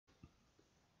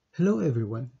Hello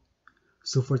everyone.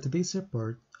 So for today's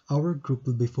report, our group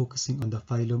will be focusing on the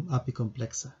phylum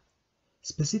Apicomplexa,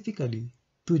 specifically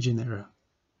two genera,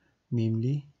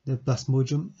 namely the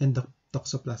Plasmodium and the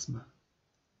Toxoplasma.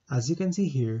 As you can see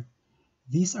here,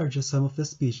 these are just some of the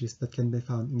species that can be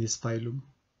found in this phylum.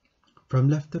 From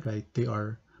left to right, they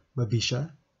are Babesia,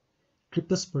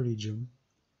 Cryptosporidium,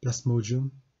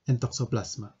 Plasmodium, and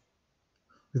Toxoplasma,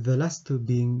 with the last two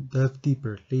being delved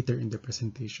deeper later in the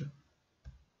presentation.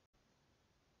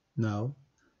 Now,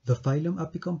 the phylum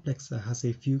Apicomplexa has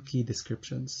a few key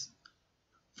descriptions.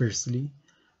 Firstly,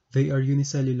 they are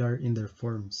unicellular in their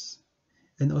forms,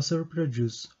 and also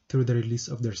reproduce through the release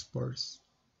of their spores.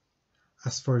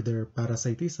 As for their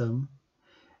parasitism,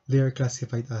 they are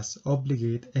classified as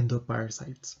obligate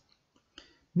endoparasites,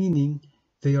 meaning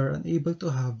they are unable to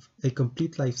have a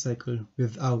complete life cycle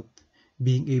without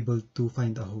being able to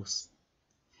find a host,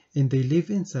 and they live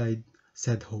inside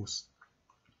said host.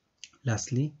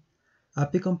 Lastly,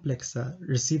 Apicomplexa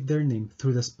received their name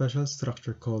through the special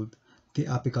structure called the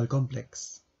apical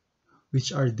complex,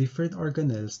 which are different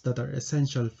organelles that are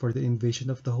essential for the invasion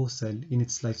of the host cell in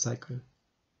its life cycle.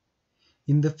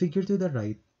 In the figure to the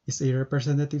right is a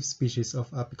representative species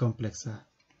of Apicomplexa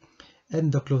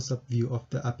and the close-up view of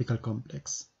the apical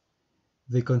complex.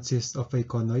 They consist of a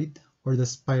conoid or the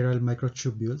spiral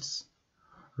microtubules,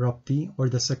 rhopti or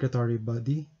the secretory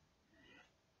body,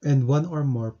 and one or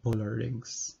more polar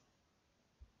rings.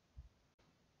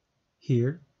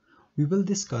 Here, we will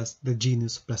discuss the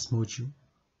genus Plasmodium.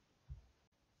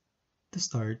 To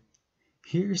start,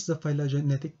 here is the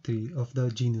phylogenetic tree of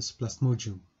the genus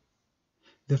Plasmodium.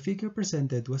 The figure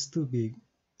presented was too big,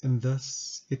 and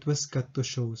thus it was cut to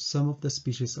show some of the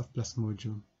species of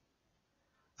Plasmodium.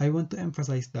 I want to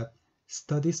emphasize that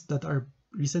studies that are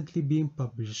recently being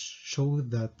published show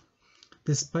that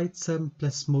despite some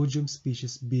Plasmodium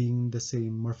species being the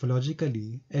same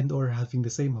morphologically and/or having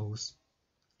the same host,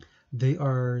 they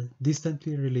are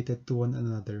distantly related to one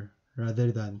another rather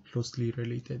than closely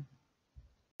related.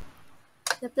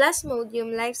 The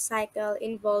Plasmodium life cycle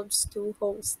involves two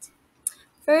hosts.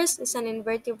 First is an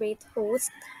invertebrate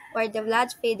host, or the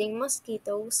blood-feeding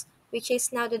mosquitoes, which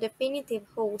is now the definitive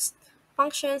host,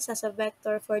 functions as a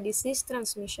vector for disease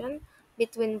transmission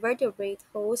between vertebrate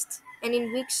hosts and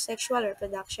in which sexual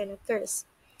reproduction occurs.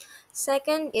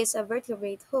 Second is a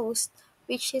vertebrate host,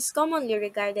 which is commonly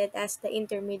regarded as the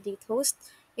intermediate host,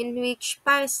 in which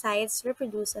parasites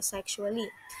reproduce asexually,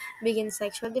 begin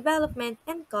sexual development,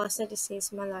 and cause the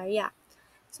disease malaria.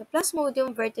 So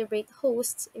Plasmodium vertebrate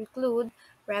hosts include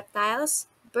reptiles,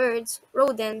 birds,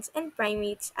 rodents, and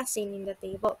primates as seen in the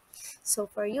table. So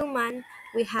for human,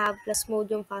 we have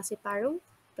Plasmodium falciparum,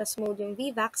 Plasmodium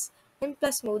vivax, and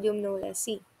Plasmodium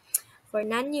knowlesi. For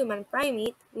non-human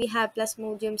primate, we have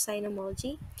Plasmodium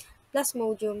cynomolgi,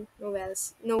 Plasmodium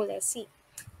knowlesi.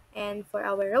 And for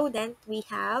our rodent, we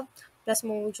have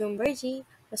Plasmodium bergi,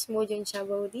 Plasmodium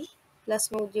chabodi,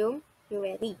 Plasmodium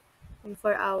ueri. And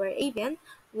for our avian,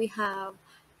 we have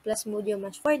Plasmodium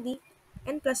ashfordi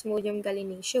and Plasmodium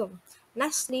gallinaceum.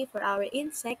 Lastly, for our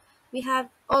insect, we have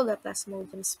all the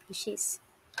Plasmodium species.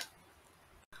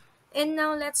 And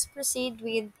now let's proceed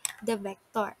with the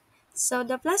vector. So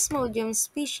the Plasmodium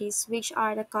species, which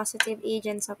are the causative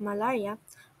agents of malaria,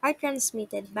 are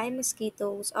transmitted by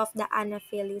mosquitoes of the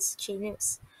Anopheles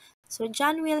genus. So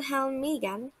John Wilhelm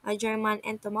Megan, a German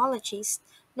entomologist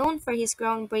known for his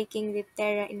groundbreaking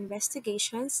diphtheria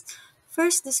investigations,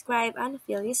 first described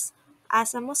Anopheles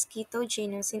as a mosquito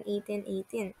genus in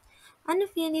 1818.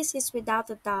 Anopheles is without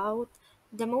a doubt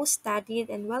the most studied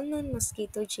and well-known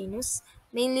mosquito genus,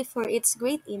 mainly for its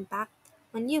great impact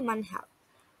on human health.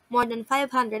 More than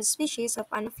 500 species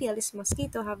of Anopheles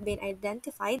mosquito have been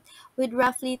identified, with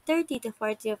roughly 30 to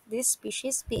 40 of these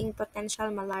species being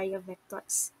potential malaria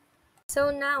vectors.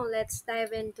 So now let's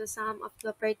dive into some of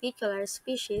the particular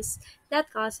species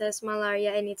that causes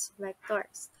malaria and its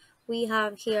vectors. We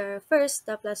have here first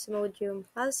the Plasmodium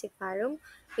falciparum,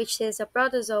 which is a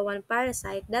protozoan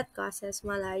parasite that causes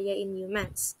malaria in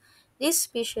humans. This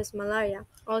species malaria,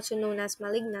 also known as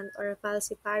malignant or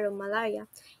falciparum malaria,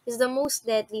 is the most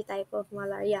deadly type of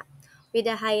malaria, with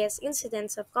the highest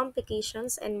incidence of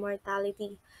complications and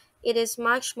mortality. It is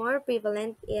much more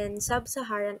prevalent in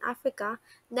sub-Saharan Africa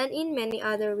than in many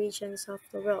other regions of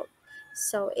the world.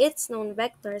 So its known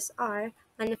vectors are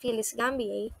Anopheles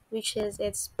gambiae, which is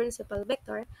its principal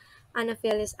vector,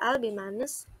 Anopheles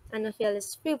albimanus,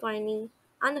 Anopheles freeborni,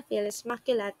 Anopheles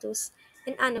maculatus,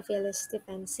 and Anopheles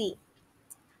stephensi.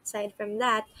 Aside from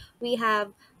that, we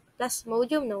have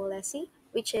Plasmodium knowlesi,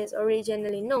 which is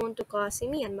originally known to cause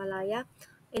simian malaria,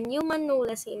 and human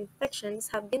knowlesi infections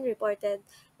have been reported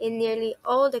in nearly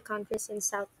all the countries in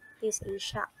Southeast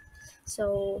Asia.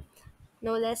 So,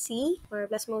 Knowlesi or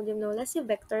Plasmodium knowlesi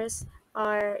vectors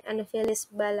are Anopheles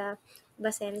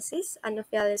balabacensis,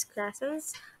 Anopheles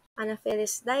crassens,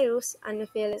 Anopheles dirus,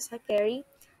 Anopheles hackeri,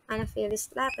 Anopheles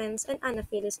latens, and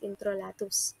Anopheles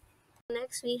introlatus.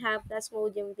 Next, we have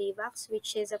Plasmodium vivax,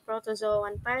 which is a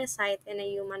protozoan parasite and a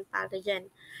human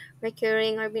pathogen.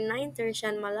 Recurring or benign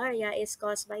tertian malaria is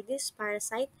caused by this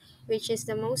parasite, which is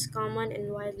the most common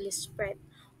and widely spread.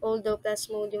 Although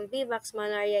Plasmodium vivax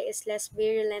malaria is less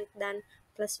virulent than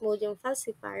Plasmodium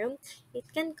falciparum, it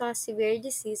can cause severe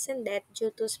disease and death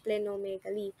due to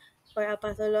splenomegaly, or a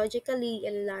pathologically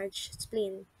enlarged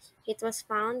spleen. It was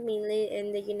found mainly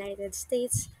in the United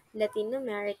States, Latin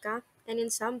America, and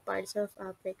in some parts of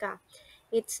Africa.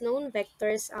 Its known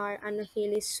vectors are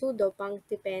Anopheles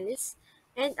pseudopunctipenis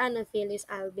and Anopheles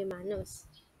albimanus.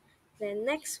 Then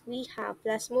next we have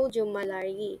Plasmodium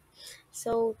malariae.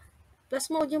 So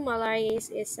Plasmodium malariae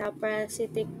is a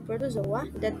parasitic protozoa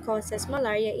that causes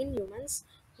malaria in humans.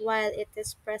 While it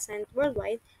is present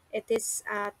worldwide, it is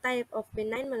a type of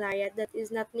benign malaria that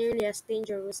is not nearly as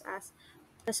dangerous as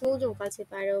Plasmodium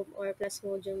falciparum or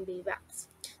Plasmodium vivax.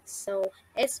 So,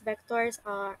 its vectors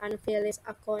are Anopheles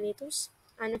aconitus,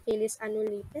 Anopheles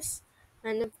anulipes,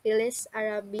 Anopheles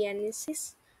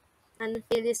arabiensis,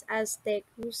 Anopheles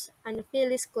aztecus,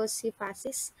 Anopheles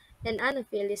crucifacis, and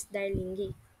Anopheles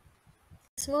darlingi.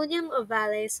 Plasmodium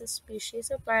ovale is a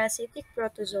species of parasitic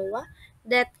protozoa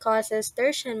that causes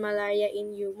tertian malaria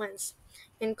in humans.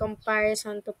 In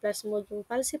comparison to Plasmodium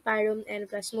falciparum and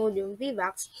Plasmodium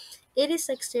vivax, it is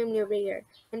extremely rare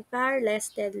and far less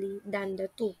deadly than the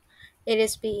two. It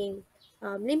is being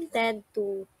limited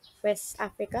to West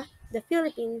Africa, the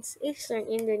Philippines, Eastern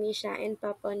Indonesia, and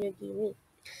Papua New Guinea.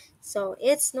 So,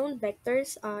 its known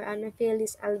vectors are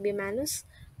Anopheles albimanus,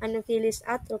 Anopheles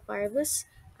atroparvus,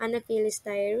 Anopheles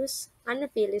tyrus,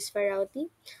 Anopheles farauti,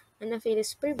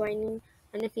 Anopheles preborni,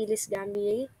 Anopheles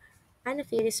gambiae,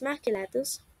 Anopheles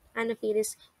maculatus,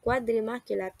 Anopheles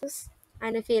quadrimaculatus,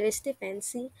 Anopheles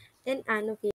stephensi, and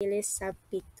Anopheles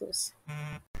subpictus.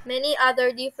 Many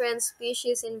other different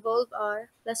species involved are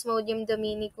Plasmodium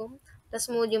dominicum,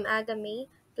 Plasmodium agame,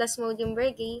 Plasmodium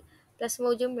berghei,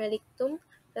 Plasmodium relictum,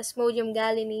 Plasmodium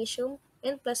gallinaceum,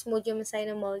 and Plasmodium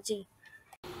cynomolgi.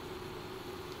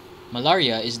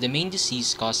 Malaria is the main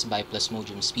disease caused by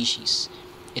Plasmodium species.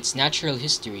 Its natural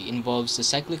history involves the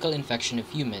cyclical infection of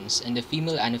humans and the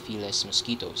female Anopheles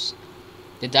mosquitoes.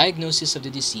 The diagnosis of the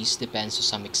disease depends to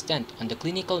some extent on the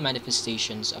clinical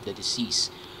manifestations of the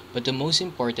disease, but the most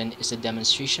important is the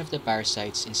demonstration of the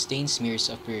parasites in stained smears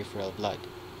of peripheral blood.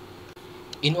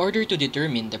 In order to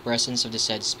determine the presence of the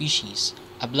said species,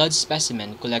 a blood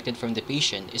specimen collected from the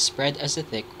patient is spread as a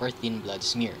thick or thin blood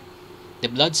smear. The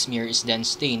blood smear is then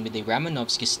stained with a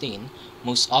Ramanowsky stain,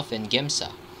 most often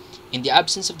Gemsa. In the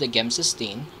absence of the Gemsa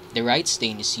stain, the right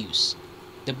stain is used.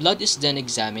 The blood is then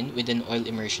examined with an oil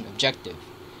immersion objective.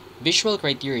 Visual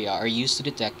criteria are used to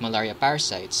detect malaria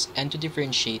parasites and to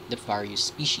differentiate the various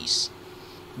species.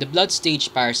 The blood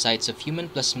stage parasites of human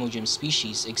Plasmodium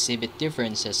species exhibit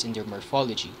differences in their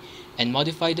morphology and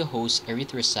modify the host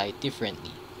erythrocyte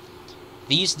differently.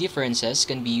 These differences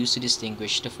can be used to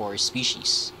distinguish the four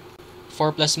species.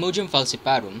 For Plasmodium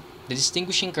falciparum, the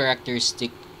distinguishing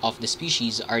characteristic of the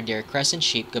species are their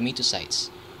crescent-shaped gametocytes.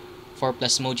 For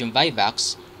Plasmodium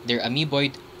vivax, their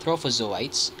amoeboid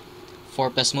trophozoites. For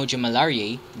Plasmodium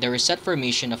malariae, the rosette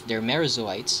formation of their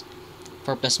merozoites.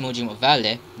 For Plasmodium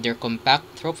ovale, their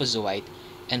compact trophozoite.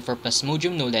 And for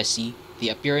Plasmodium knowlesi, the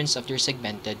appearance of their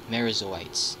segmented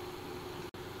merozoites.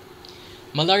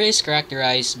 Malaria is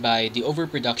characterized by the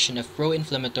overproduction of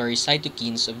pro-inflammatory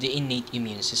cytokines of the innate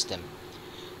immune system.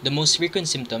 The most frequent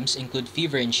symptoms include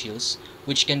fever and chills,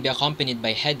 which can be accompanied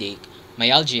by headache,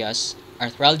 myalgias,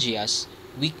 arthralgias,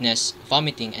 weakness,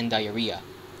 vomiting, and diarrhea.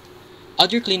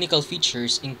 Other clinical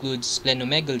features include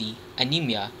splenomegaly,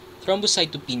 anemia,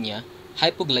 thrombocytopenia,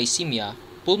 hypoglycemia,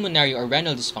 pulmonary or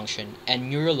renal dysfunction,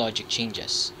 and neurologic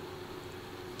changes.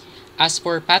 As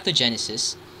for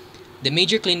pathogenesis, the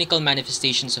major clinical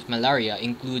manifestations of malaria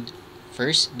include,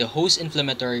 first, the host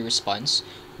inflammatory response,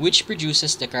 which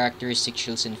produces the characteristic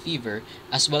chills and fever,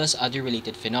 as well as other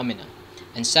related phenomena,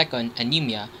 and second,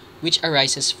 anemia, which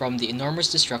arises from the enormous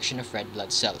destruction of red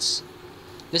blood cells.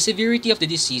 The severity of the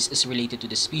disease is related to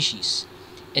the species.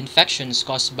 Infections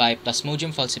caused by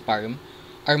Plasmodium falciparum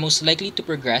are most likely to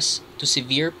progress to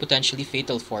severe, potentially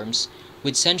fatal forms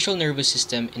with central nervous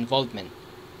system involvement,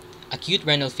 acute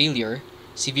renal failure,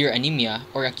 severe anemia,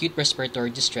 or acute respiratory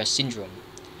distress syndrome.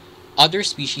 Other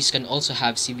species can also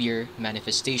have severe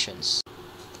manifestations.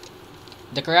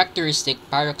 The characteristic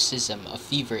paroxysm of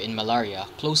fever in malaria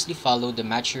closely followed the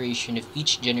maturation of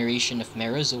each generation of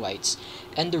merozoites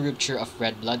and the rupture of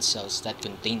red blood cells that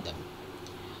contained them.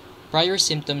 Prior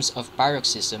symptoms of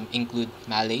paroxysm include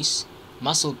malaise,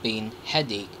 muscle pain,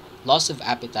 headache, loss of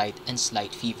appetite, and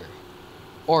slight fever.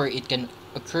 Or it can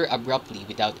occur abruptly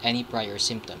without any prior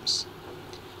symptoms.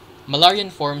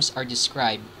 Malarian forms are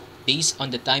described based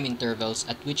on the time intervals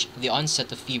at which the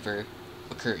onset of fever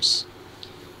occurs.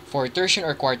 For tertian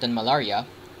or quartan malaria,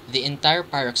 the entire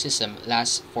paroxysm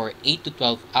lasts for 8 to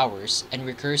 12 hours and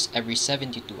recurs every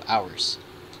 72 hours.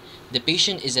 The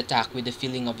patient is attacked with a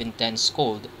feeling of intense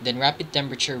cold, then rapid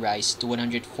temperature rise to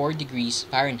 104 degrees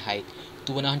Fahrenheit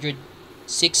to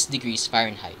 106 degrees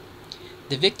Fahrenheit.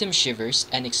 The victim shivers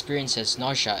and experiences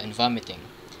nausea and vomiting.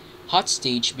 Hot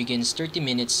stage begins 30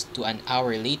 minutes to an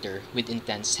hour later with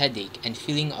intense headache and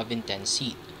feeling of intense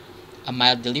heat. A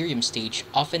mild delirium stage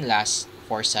often lasts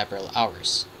for several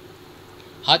hours.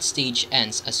 Hot stage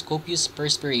ends as copious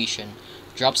perspiration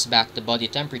drops back the body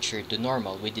temperature to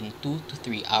normal within 2 to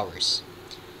 3 hours.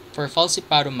 For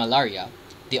falciparum malaria,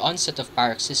 the onset of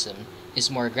paroxysm is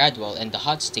more gradual and the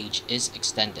hot stage is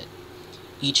extended.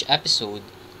 Each episode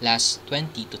lasts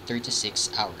 20 to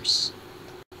 36 hours.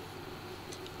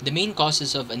 The main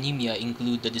causes of anemia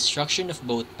include the destruction of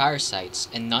both parasites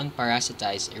and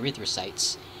non-parasitized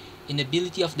erythrocytes,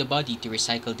 inability of the body to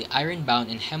recycle the iron-bound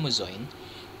and hemozoin,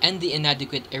 and the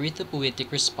inadequate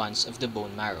erythropoietic response of the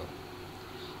bone marrow.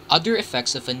 Other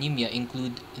effects of anemia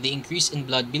include the increase in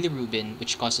blood bilirubin,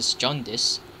 which causes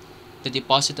jaundice, the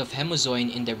deposit of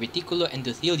hemozoin in the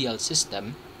reticuloendothelial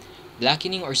system,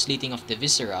 blackening or slitting of the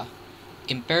viscera,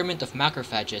 impairment of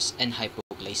macrophages, and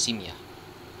hypoglycemia.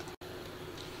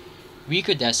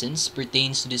 Recrudescence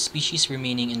pertains to the species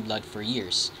remaining in blood for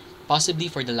years, possibly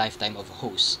for the lifetime of a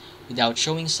host, without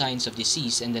showing signs of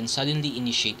disease and then suddenly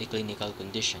initiate a clinical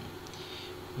condition.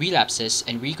 Relapses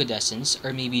and recrudescence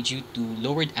are maybe due to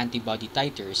lowered antibody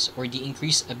titers or the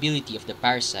increased ability of the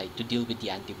parasite to deal with the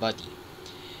antibody.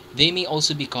 They may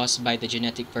also be caused by the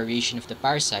genetic variation of the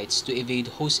parasites to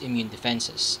evade host immune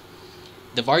defenses.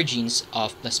 The VAR genes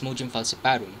of Plasmodium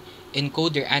falciparum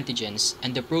encode their antigens,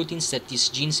 and the proteins that these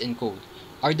genes encode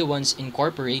are the ones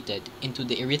incorporated into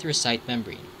the erythrocyte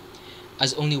membrane.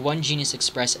 As only one gene is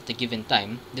expressed at a given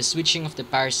time, the switching of the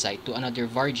parasite to another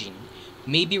VAR gene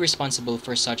may be responsible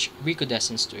for such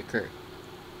recrudescence to occur.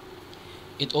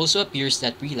 It also appears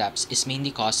that relapse is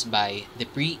mainly caused by the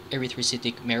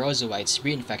pre-erythrocytic merozoites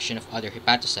reinfection of other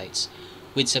hepatocytes,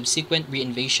 with subsequent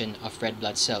reinvasion of red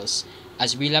blood cells,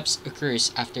 as relapse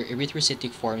occurs after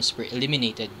erythrocytic forms were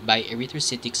eliminated by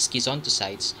erythrocytic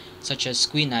schizontocytes such as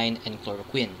quinine and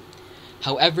chloroquine.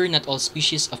 However, not all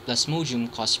species of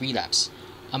Plasmodium cause relapse.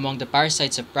 Among the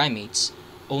parasites of primates,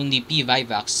 only P.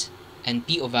 vivax and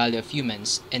P. ovale of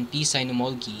humans and P.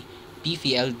 cynomolgi, P.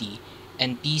 FLD,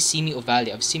 and P.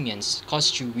 semi-ovale of simians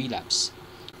cause true relapse.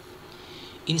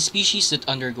 In species that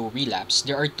undergo relapse,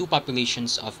 there are two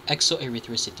populations of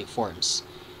exoerythrocytic forms,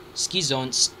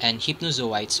 schizonts and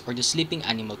hypnozoites, or the sleeping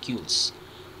animalcules.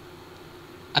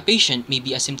 A patient may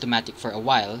be asymptomatic for a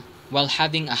while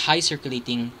having a high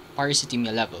circulating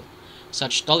parasitemia level.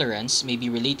 Such tolerance may be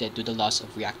related to the loss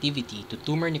of reactivity to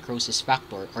tumor necrosis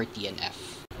factor, or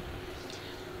TNF.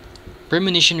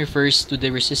 Premonition refers to the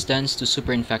resistance to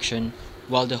superinfection,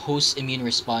 while the host's immune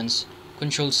response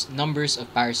controls numbers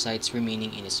of parasites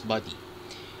remaining in its body.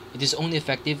 It is only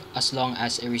effective as long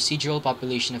as a residual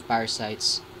population of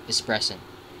parasites is present.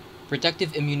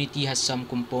 Protective immunity has some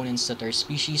components that are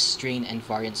species, strain, and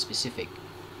variant specific.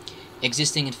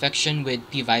 Existing infection with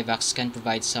P. vivax can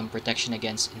provide some protection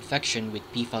against infection with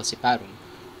P. falciparum,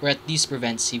 or at least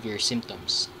prevent severe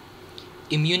symptoms.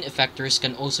 Immune effectors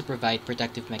can also provide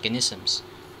protective mechanisms,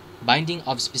 binding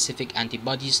of specific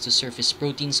antibodies to surface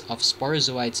proteins of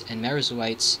sporozoites and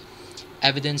merozoites,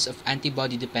 evidence of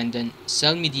antibody-dependent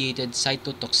cell-mediated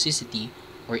cytotoxicity,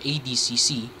 or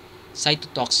ADCC,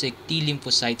 cytotoxic T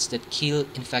lymphocytes that kill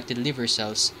infected liver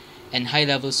cells, and high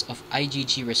levels of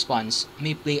IgG response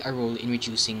may play a role in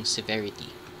reducing severity.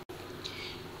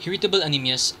 Heritable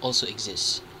anemias also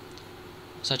exist,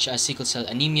 such as sickle cell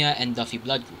anemia and Duffy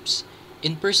blood groups.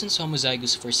 In persons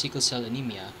homozygous for sickle cell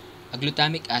anemia, a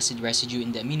glutamic acid residue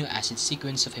in the amino acid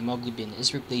sequence of hemoglobin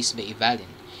is replaced by a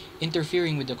valine,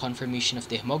 interfering with the conformation of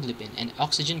the hemoglobin and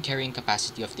oxygen-carrying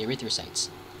capacity of the erythrocytes.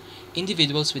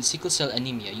 Individuals with sickle cell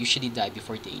anemia usually die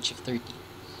before the age of 30.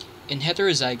 In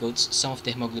heterozygotes, some of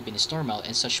the hemoglobin is normal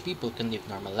and such people can live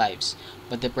normal lives,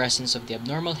 but the presence of the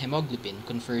abnormal hemoglobin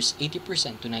confers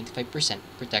 80% to 95%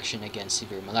 protection against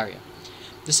severe malaria.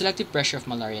 The selective pressure of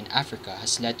malaria in Africa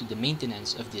has led to the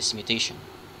maintenance of this mutation.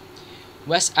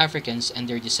 West Africans and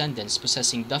their descendants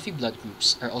possessing Duffy blood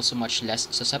groups are also much less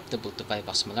susceptible to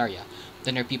vivax malaria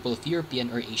than are people of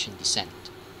European or Asian descent.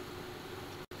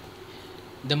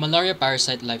 The malaria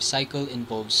parasite life cycle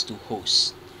involves two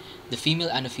hosts: the female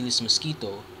Anopheles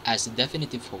mosquito as the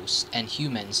definitive host and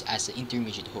humans as the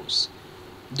intermediate host.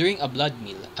 During a blood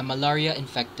meal, a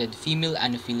malaria-infected female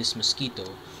Anopheles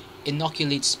mosquito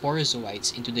inoculates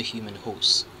sporozoites into the human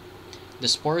host. The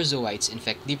sporozoites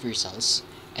infect liver cells,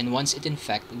 and once it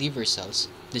infects liver cells,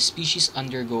 the species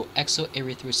undergo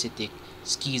exoerythrocytic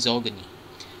schizogony.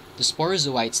 The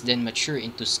sporozoites then mature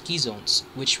into schizones,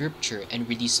 which rupture and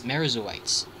release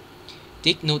merozoites.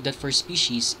 Take note that for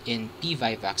species in P.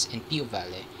 vivax and P.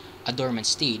 ovale, a dormant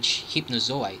stage,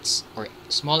 hypnozoites, or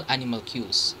small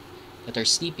animalcules that are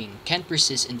sleeping, can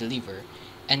persist in the liver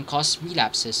and cause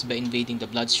relapses by invading the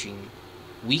bloodstream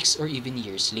weeks or even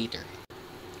years later.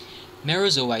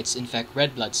 Merozoites infect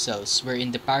red blood cells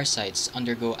wherein the parasites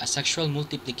undergo asexual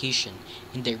multiplication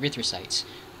in the erythrocytes,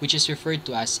 which is referred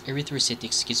to as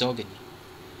erythrocytic schizogony.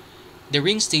 The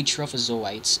ring stage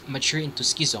trophozoites mature into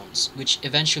schizones, which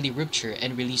eventually rupture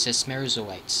and releases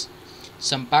merozoites.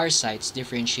 Some parasites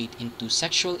differentiate into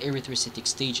sexual erythrocytic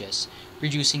stages,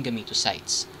 producing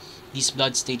gametocytes. These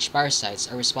blood stage parasites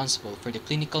are responsible for the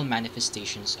clinical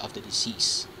manifestations of the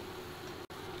disease.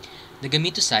 The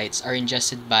gametocytes are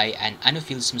ingested by an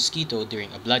Anopheles mosquito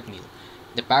during a blood meal.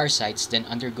 The parasites then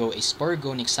undergo a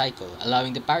sporogonic cycle,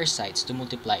 allowing the parasites to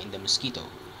multiply in the mosquito.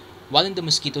 While in the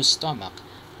mosquito's stomach,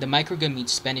 the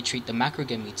microgametes penetrate the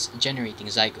macrogametes, generating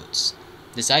zygotes.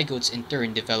 The zygotes in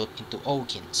turn develop into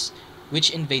ookins,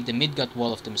 which invade the midgut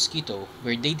wall of the mosquito,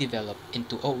 where they develop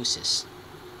into oocysts.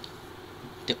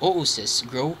 The oocysts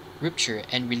grow, rupture,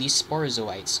 and release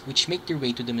sporozoites, which make their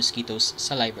way to the mosquito's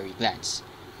salivary glands.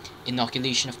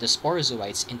 Inoculation of the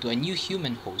sporozoites into a new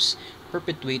human host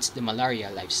perpetuates the malaria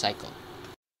life cycle.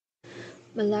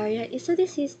 Malaria is a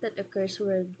disease that occurs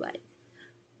worldwide.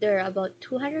 There are about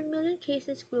 200 million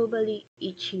cases globally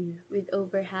each year, with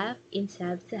over half in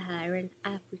sub-Saharan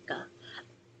Africa.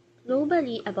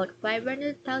 Globally, about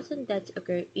 500,000 deaths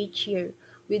occur each year,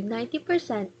 with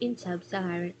 90% in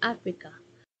sub-Saharan Africa.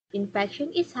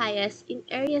 Infection is highest in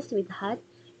areas with hot,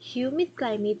 humid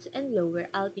climates and lower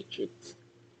altitudes.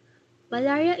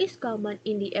 Malaria is common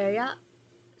in the area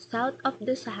south of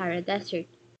the Sahara Desert,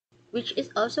 which is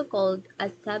also called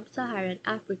as sub-Saharan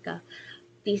Africa.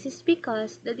 This is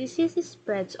because the disease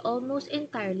spreads almost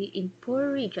entirely in poor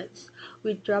regions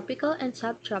with tropical and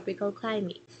subtropical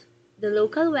climates. The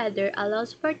local weather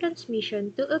allows for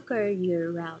transmission to occur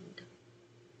year-round.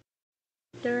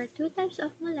 There are two types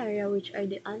of malaria, which are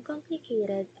the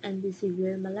uncomplicated and the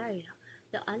severe malaria.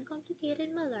 The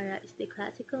uncomplicated malaria is the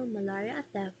classical malaria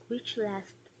attack, which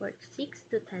lasts for 6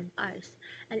 to 10 hours,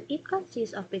 and it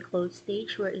consists of a cold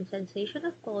stage wherein sensation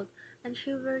of cold and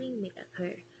shivering may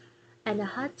occur, and a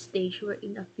hot stage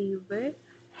wherein a fever,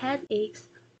 headaches,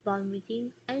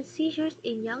 vomiting, and seizures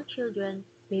in young children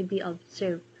may be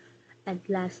observed, and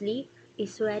lastly, a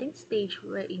sweating stage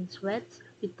wherein sweats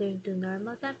return to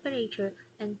normal temperature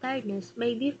and tiredness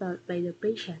may be felt by the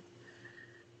patient.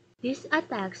 These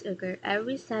attacks occur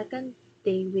every second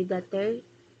day with the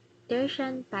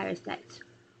tertian parasites,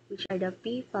 which are the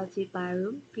P.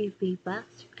 falciparum, P.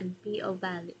 vivax, and P.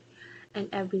 ovale, and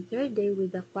every third day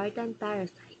with the quartan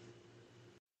parasite.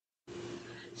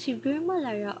 Severe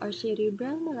malaria or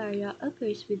cerebral malaria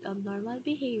occurs with abnormal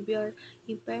behavior,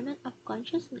 impairment of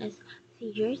consciousness,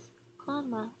 seizures,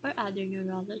 coma, or other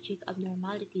neurologic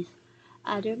abnormalities.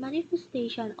 Other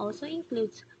manifestation also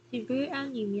includes severe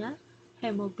anemia,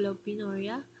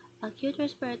 hemoglobinuria, acute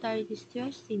respiratory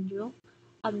distress syndrome,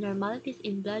 abnormalities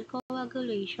in blood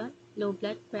coagulation, low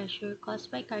blood pressure caused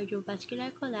by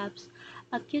cardiovascular collapse,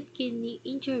 acute kidney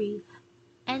injury,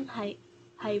 and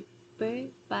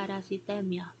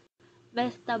hyperparasitemia.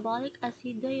 Metabolic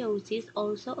acidosis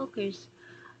also occurs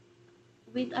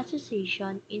with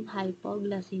association in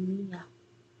hypoglycemia.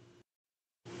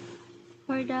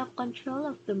 For the control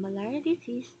of the malaria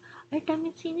disease,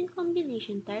 artemisinin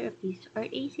combination therapies or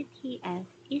ACTF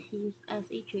is used as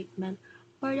a treatment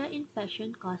for the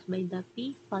infection caused by the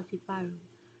P. falciparum.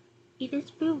 It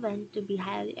is proven to be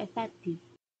highly effective.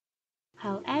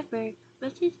 However,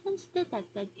 resistance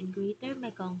detected in Greater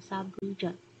Mekong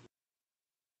sub-region.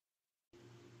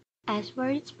 As for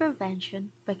its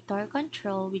prevention, vector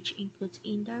control, which includes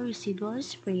indoor residual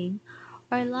spraying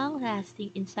or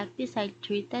long-lasting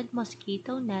insecticide-treated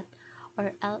mosquito net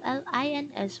or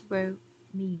LLINS, were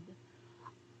made.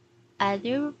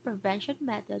 Other prevention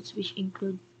methods, which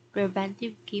include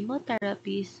preventive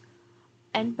chemotherapies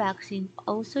and vaccine,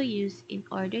 also used in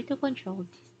order to control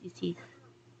this disease.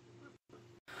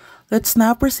 Let's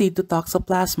now proceed to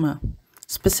Toxoplasma,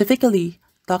 specifically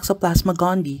Toxoplasma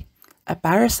gondii, a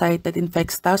parasite that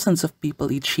infects thousands of people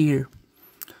each year.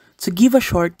 To give a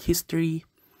short history,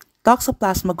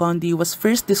 Toxoplasma gondii was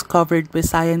first discovered by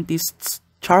scientists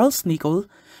Charles Nicholl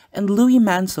and Louis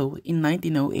Manso in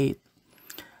 1908.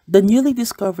 The newly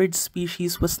discovered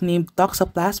species was named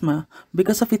Toxoplasma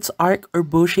because of its arc or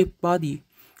bow-shaped body,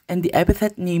 and the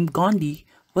epithet name gondii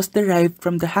was derived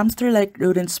from the hamster-like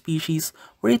rodent species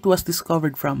where it was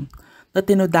discovered from, the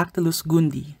Ctenodactylus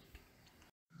gundi.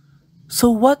 So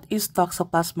what is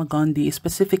Toxoplasma gondii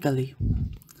specifically?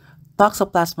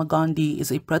 Toxoplasma gondii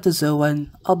is a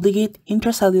protozoan, obligate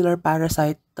intracellular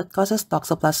parasite that causes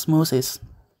toxoplasmosis.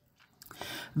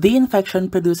 The infection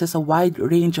produces a wide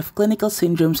range of clinical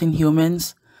syndromes in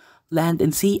humans, land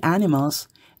and sea animals,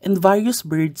 and various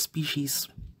bird species.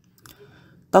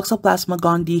 Toxoplasma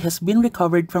gondii has been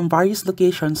recovered from various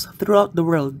locations throughout the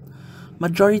world,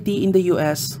 majority in the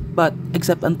US, but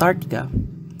except Antarctica.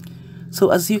 So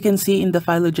as you can see in the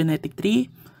phylogenetic tree,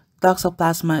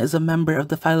 Toxoplasma is a member of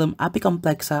the phylum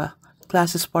Apicomplexa,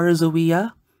 class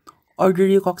Sporozoea, order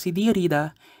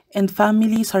Eucoccidiorida, and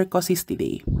family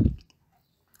Sarcosistidae.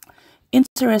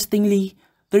 Interestingly,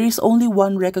 there is only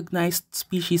one recognized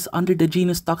species under the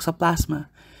genus Toxoplasma,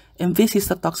 and this is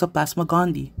the Toxoplasma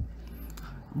gondii.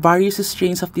 Various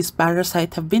strains of this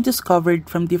parasite have been discovered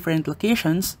from different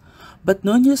locations, but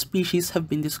no new species have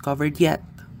been discovered yet.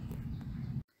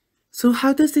 So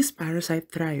how does this parasite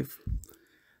thrive?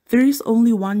 There is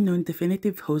only one known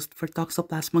definitive host for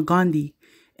Toxoplasma gondii,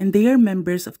 and they are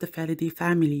members of the Felidae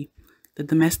family, the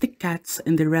domestic cats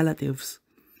and their relatives.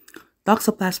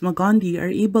 Toxoplasma gondii are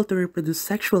able to reproduce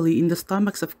sexually in the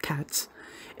stomachs of cats,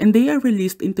 and they are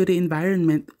released into the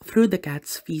environment through the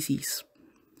cat's feces.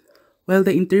 While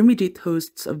the intermediate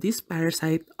hosts of this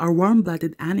parasite are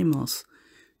warm-blooded animals,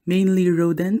 mainly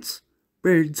rodents,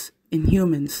 birds, and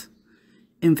humans.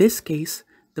 In this case,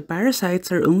 the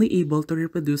parasites are only able to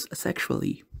reproduce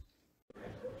asexually.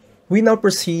 We now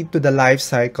proceed to the life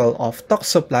cycle of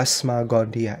Toxoplasma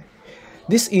gondii.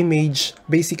 This image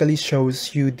basically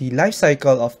shows you the life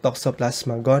cycle of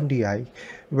Toxoplasma gondii,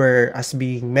 where, as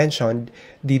being mentioned,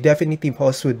 the definitive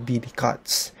host would be the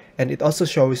cats. And it also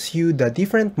shows you the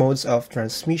different modes of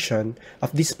transmission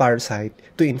of this parasite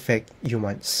to infect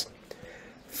humans.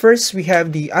 First, we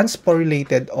have the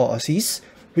unsporulated oocysts,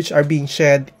 which are being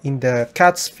shed in the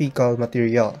cat's fecal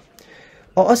material.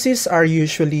 Oocysts are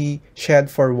usually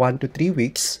shed for 1 to 3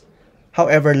 weeks.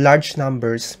 However, large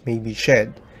numbers may be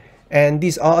shed. And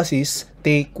these oocysts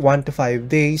take 1 to 5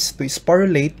 days to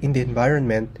sporulate in the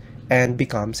environment and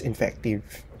becomes infective.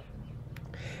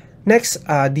 Next,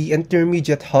 the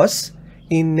intermediate hosts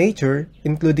in nature,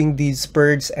 including these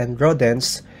birds and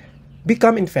rodents,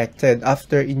 become infected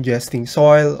after ingesting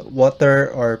soil,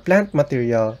 water, or plant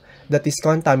material that is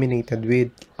contaminated with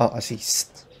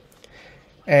oocysts.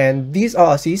 And these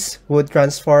oocysts would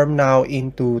transform now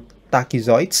into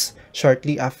tachyzoids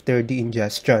shortly after the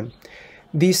ingestion.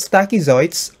 These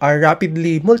tachyzoids are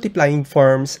rapidly multiplying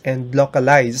forms and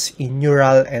localized in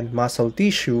neural and muscle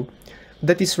tissue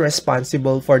that is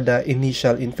responsible for the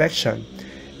initial infection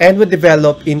and would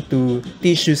develop into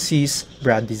tissue-seized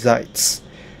bradyzoids.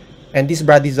 And these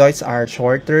bradyzoids are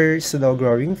shorter,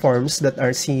 slow-growing forms that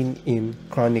are seen in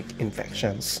chronic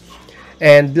infections.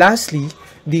 And lastly,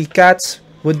 the cats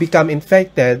would become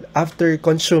infected after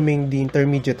consuming the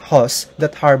intermediate host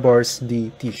that harbors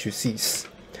the tissue cyst.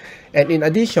 And in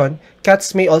addition,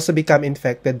 cats may also become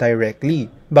infected directly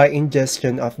by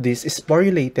ingestion of these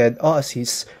sporulated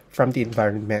oocysts from the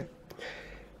environment.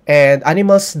 And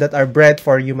animals that are bred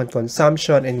for human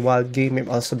consumption and wild game may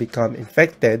also become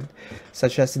infected,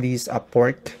 such as these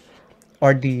pork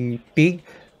or the pig,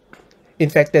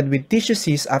 infected with tissue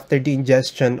cysts after the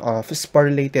ingestion of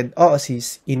sporulated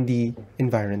oocysts in the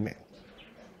environment.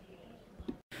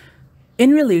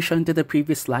 In relation to the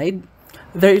previous slide,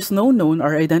 there is no known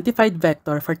or identified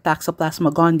vector for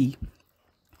Toxoplasma gondii,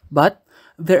 but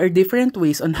there are different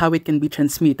ways on how it can be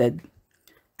transmitted.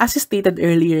 As stated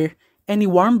earlier, any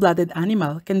warm-blooded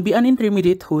animal can be an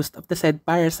intermediate host of the said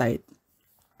parasite.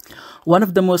 One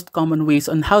of the most common ways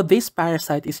on how this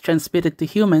parasite is transmitted to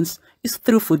humans is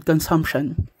through food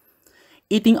consumption.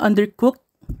 Eating undercooked,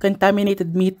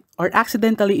 contaminated meat, or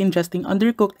accidentally ingesting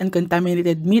undercooked and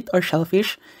contaminated meat or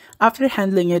shellfish after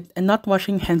handling it and not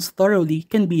washing hands thoroughly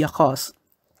can be a cause,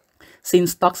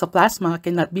 since Toxoplasma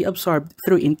cannot be absorbed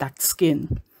through intact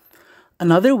skin.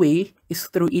 Another way is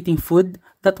through eating food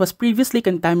that was previously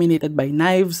contaminated by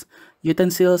knives,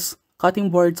 utensils, cutting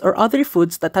boards, or other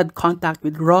foods that had contact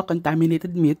with raw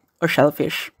contaminated meat or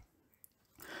shellfish.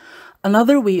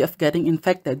 Another way of getting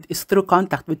infected is through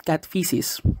contact with cat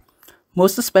feces,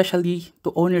 most especially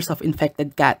to owners of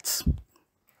infected cats.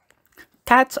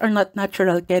 Cats are not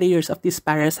natural carriers of this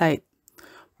parasite,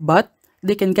 but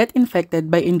they can get infected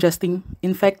by ingesting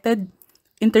infected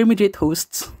intermediate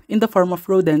hosts in the form of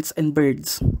rodents and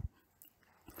birds.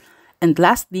 And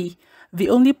lastly, the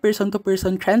only person to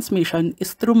person transmission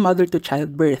is through mother to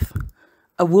child birth.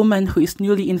 A woman who is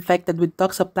newly infected with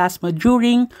Toxoplasma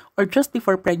during or just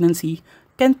before pregnancy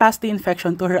can pass the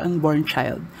infection to her unborn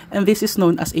child, and this is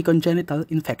known as a congenital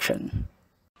infection.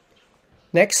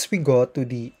 Next, we go to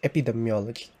the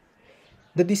epidemiology.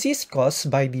 The disease caused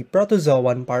by the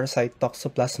protozoan parasite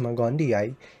Toxoplasma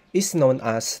gondii is known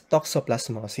as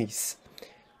toxoplasmosis,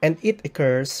 and it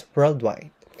occurs worldwide.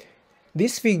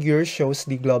 This figure shows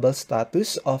the global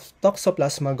status of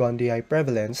Toxoplasma gondii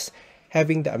prevalence,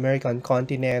 having the American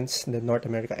continents, the North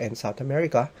America and South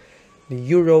America, the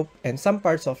Europe, and some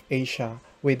parts of Asia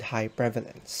with high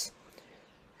prevalence.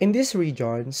 In these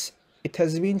regions, it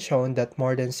has been shown that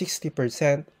more than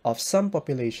 60% of some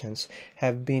populations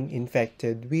have been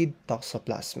infected with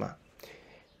Toxoplasma.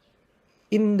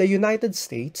 In the United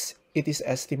States, it is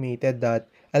estimated that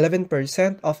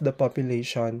 11% of the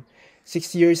population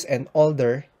 6 years and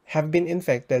older have been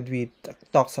infected with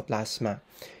Toxoplasma.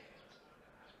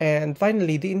 And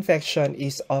finally, the infection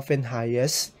is often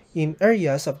highest in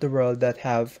areas of the world that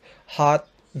have hot,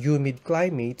 humid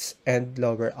climates and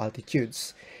lower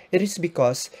altitudes. It is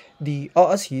because the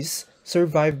oocysts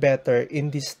survive better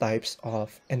in these types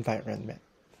of environment.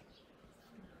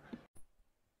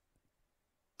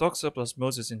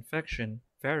 Toxoplasmosis infection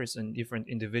varies in different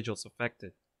individuals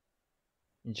affected.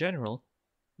 In general,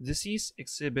 the disease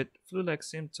exhibit flu-like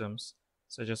symptoms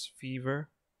such as fever,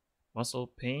 muscle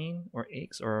pain or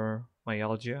aches or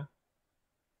myalgia,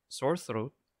 sore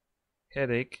throat,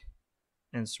 headache,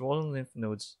 and swollen lymph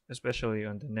nodes, especially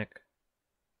on the neck.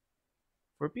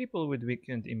 For people with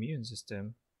weakened immune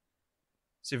system,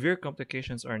 severe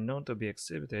complications are known to be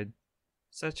exhibited,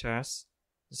 such as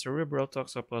the cerebral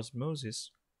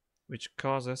toxoplasmosis, which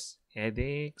causes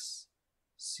headaches,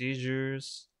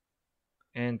 seizures,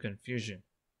 and confusion.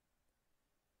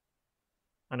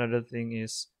 Another thing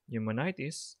is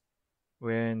pneumonitis,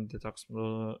 when the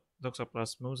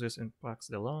toxoplasmosis impacts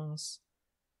the lungs,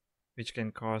 which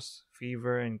can cause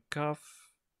fever and cough.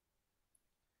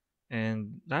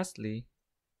 And lastly,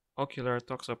 ocular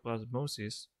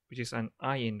toxoplasmosis, which is an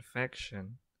eye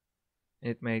infection,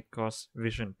 and it may cause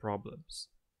vision problems.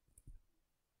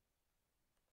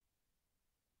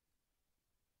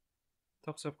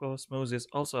 Toxoplasmosis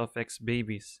also affects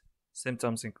babies.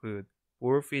 Symptoms include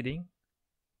poor feeding,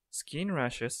 skin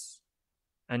rashes,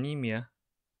 anemia,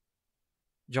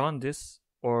 jaundice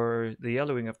or the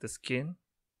yellowing of the skin,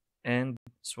 and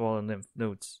swollen lymph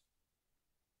nodes.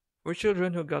 For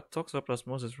children who got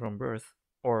toxoplasmosis from birth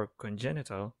or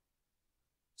congenital,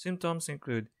 symptoms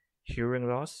include hearing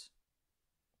loss,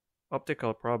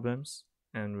 optical problems,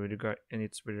 and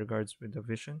it's with regards with the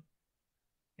vision,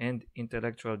 and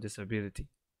intellectual disability.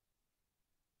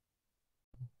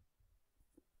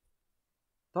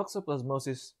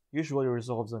 Toxoplasmosis usually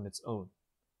resolves on its own.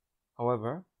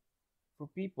 However, for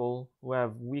people who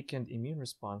have weakened immune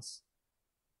response,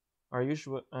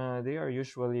 they are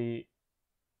usually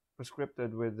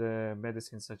prescribed with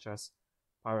medicines such as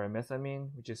pyrimethamine,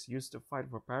 which is used to fight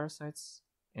for parasites,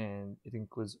 and it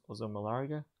includes also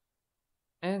malaria,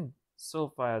 and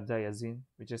sulfadiazine,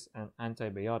 which is an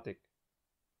antibiotic.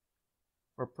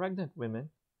 For pregnant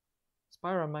women,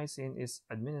 spiramycin is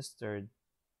administered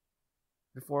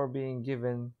before being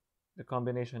given the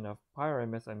combination of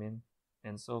pyrimethamine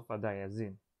and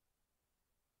sulfadiazine.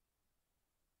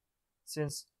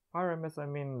 Since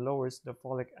pyrimethamine lowers the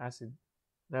folic acid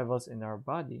levels in our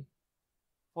body,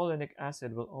 folinic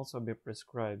acid will also be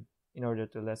prescribed in order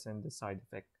to lessen the side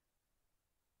effect.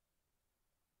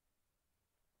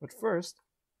 But first,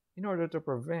 in order to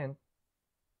prevent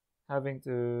having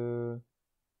to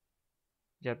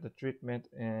get the treatment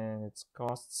and its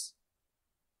costs,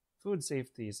 food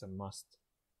safety is a must.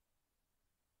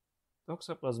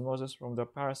 Toxoplasmosis from the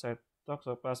parasite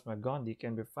Toxoplasma gondii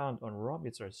can be found on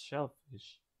rabbits or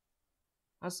shellfish.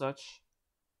 As such,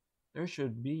 there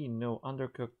should be no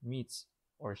undercooked meats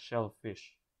or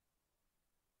shellfish.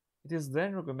 It is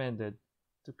then recommended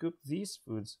to cook these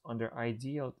foods under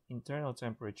ideal internal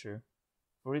temperature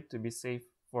for it to be safe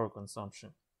for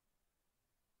consumption.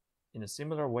 In a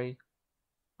similar way,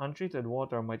 untreated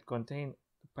water might contain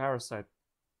the parasite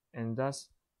and thus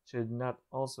should not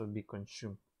also be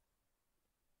consumed.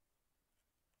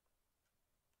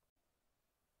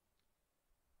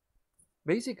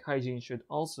 Basic hygiene should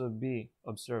also be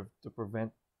observed to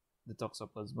prevent the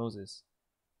toxoplasmosis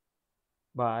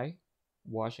by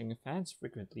washing of hands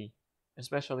frequently,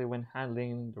 especially when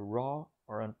handling the raw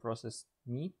or unprocessed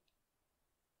meat.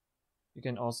 You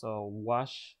can also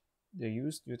wash the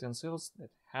used utensils that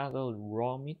handle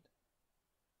raw meat,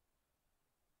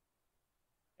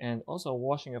 and also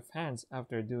washing of hands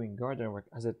after doing garden work,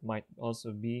 as it might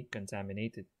also be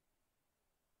contaminated.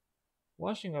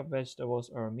 Washing of vegetables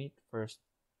or meat first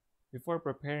before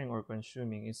preparing or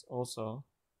consuming is also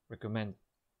recommended.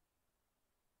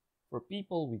 For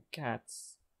people with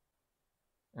cats,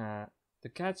 the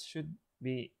cats should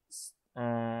be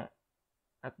at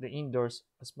the indoors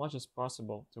as much as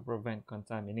possible to prevent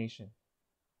contamination.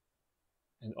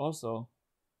 And also,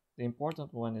 the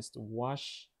important one is to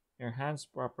wash your hands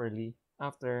properly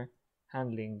after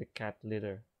handling the cat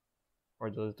litter or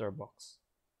the litter box.